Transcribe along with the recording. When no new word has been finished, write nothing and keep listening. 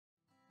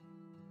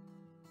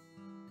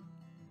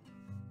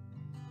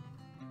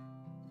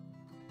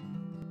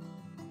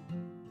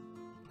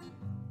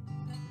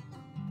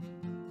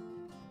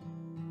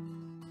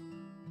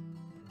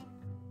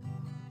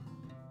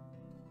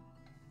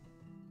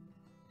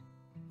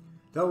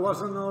There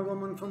was an old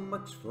woman from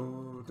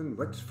Wexford, in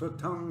Wexford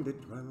town did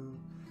dwell.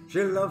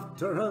 She loved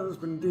her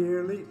husband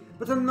dearly,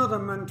 but another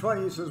man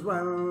twice as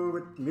well,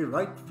 with me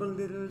rightful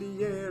little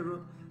Diera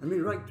and me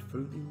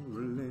rightful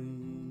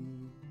Lurelay.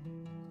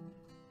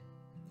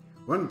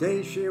 One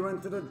day she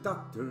went to the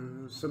doctor,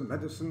 some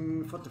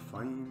medicine for to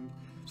find,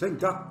 saying,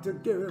 "Doctor,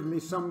 give me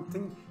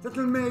something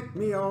that'll make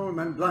me old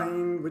man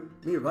blind,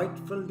 with me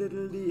rightful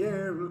little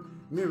Diera,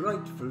 me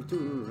rightful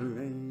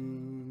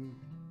Lurelay.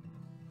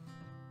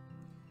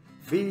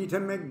 Feed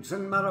him eggs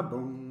and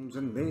marrowbones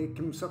and make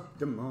him suck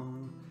them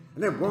all,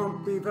 and it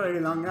won't be very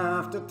long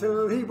after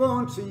till he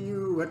won't see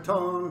you at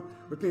all,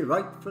 with me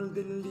rightful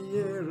little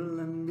Diera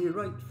and me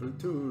rightful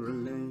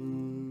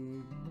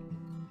Lurelay."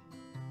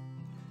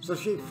 So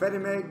she fed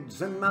him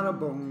eggs and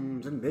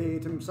marrowbones and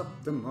made him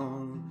suck them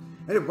all,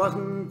 and it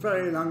wasn't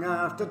very long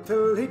after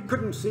till he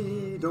couldn't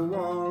see the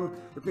wall,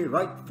 with me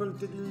rightful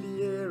little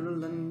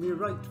Diera and me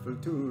rightful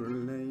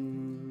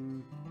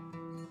Lurelay.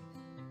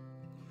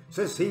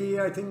 Says he,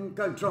 "I think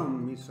I'll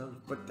drown myself,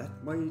 but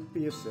that might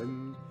be a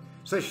sin."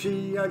 Says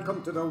she, "I'll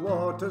come to the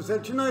water's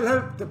edge and I'll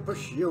help to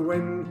push you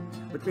in,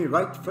 with me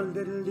rightful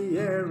little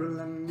Diera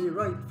and me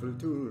rightful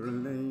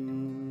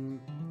Lurelay."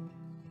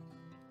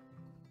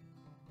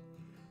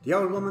 The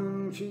old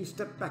woman, she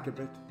stepped back a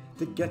bit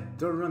to get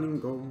the running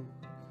go.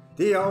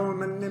 The old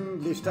man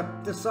nimbly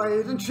stepped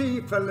aside and she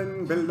fell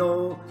in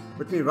below,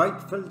 with me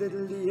rightful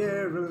little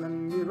Diera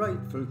and me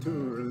rightful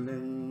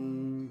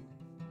Lurelay.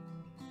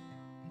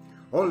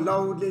 Oh,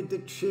 loudly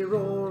did she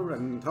roar,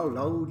 and how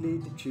loudly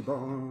did she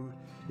bawl,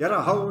 "You're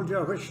a hold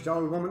your whisht,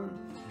 old woman,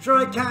 sure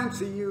I can't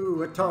see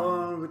you at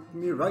all, with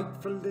me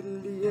rightful little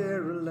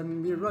Diera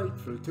and me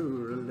rightful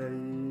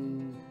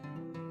Lurelay."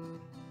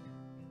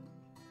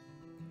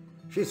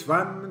 She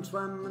swam and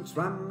swam and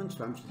swam and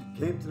swam, she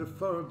came to the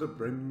further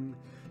brim.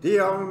 The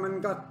old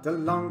man got the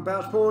long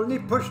barge pole and he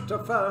pushed her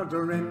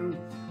farther in,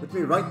 with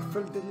me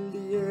rightful little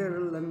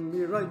Diera and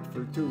me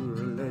rightful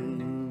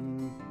Lurelay.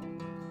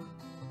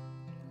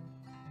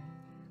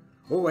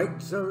 Oh,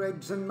 eggs are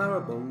eggs and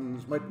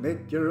marrowbones might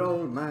make your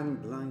old man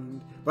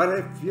blind, but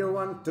if you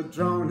want to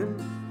drown him,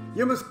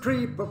 you must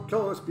creep up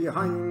close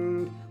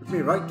behind, with me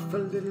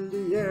rightful little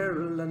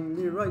Diera and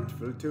me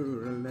rightful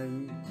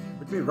Lurelay,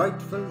 with me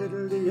rightful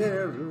little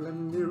Diera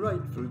and me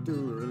rightful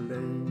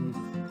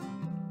Lurelay.